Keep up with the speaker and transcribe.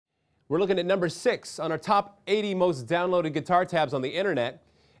We're looking at number 6 on our top 80 most downloaded guitar tabs on the internet,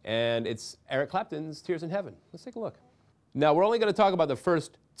 and it's Eric Clapton's Tears in Heaven. Let's take a look. Now, we're only going to talk about the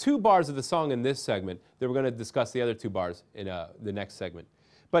first 2 bars of the song in this segment. Then we're going to discuss the other 2 bars in the next segment.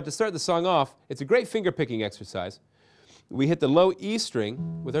 But to start the song off, it's a great finger-picking exercise. We hit the low E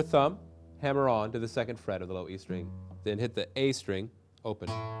string with our thumb, hammer on to the 2nd fret of the low E string, then hit the A string, open.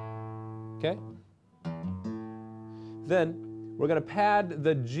 Okay? Then we're going to pad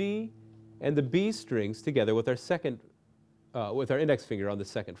the G and the B strings together with our index finger on the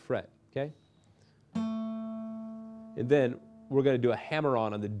 2nd fret. Okay? And then we're going to do a hammer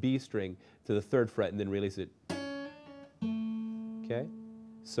on the B string to the 3rd fret and then release it. Okay?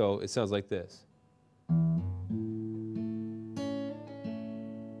 So it sounds like this.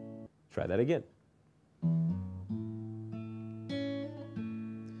 Try that again.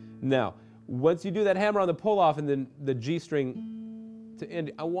 Now, once you do that hammer on the pull off and then the G string to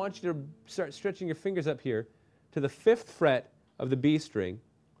end, I want you to start stretching your fingers up here to the 5th fret of the B string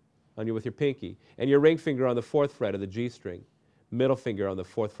with your pinky, and your ring finger on the 4th fret of the G string, middle finger on the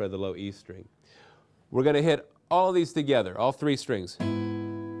 4th fret of the low E string. We're going to hit all of these together, all 3 strings.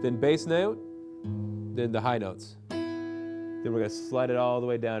 Then bass note, then the high notes. Then we're going to slide it all the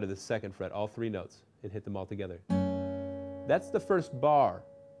way down to the 2nd fret, all 3 notes, and hit them all together. That's the first bar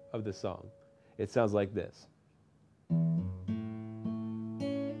of the song. It sounds like this.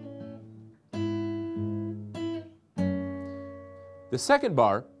 The 2nd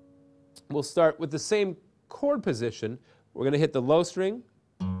bar, we'll start with the same chord position. We're going to hit the low string,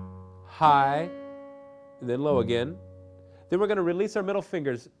 high, and then low again. Then we're going to release our middle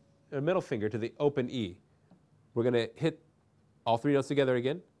finger to the open E. We're going to hit all 3 notes together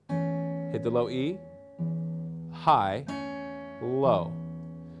again. Hit the low E, high, low.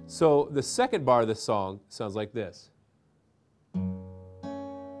 So the 2nd bar of the song sounds like this.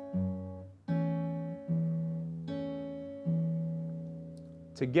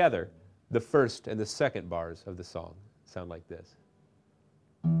 Together, the 1st and the 2nd bars of the song sound like this.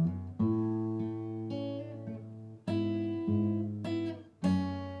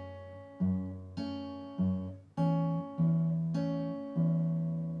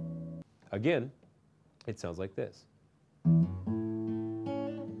 Again, it sounds like this.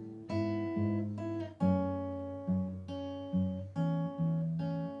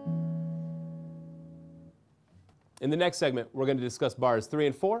 In the next segment, we're going to discuss bars 3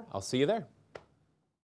 and 4. I'll see you there.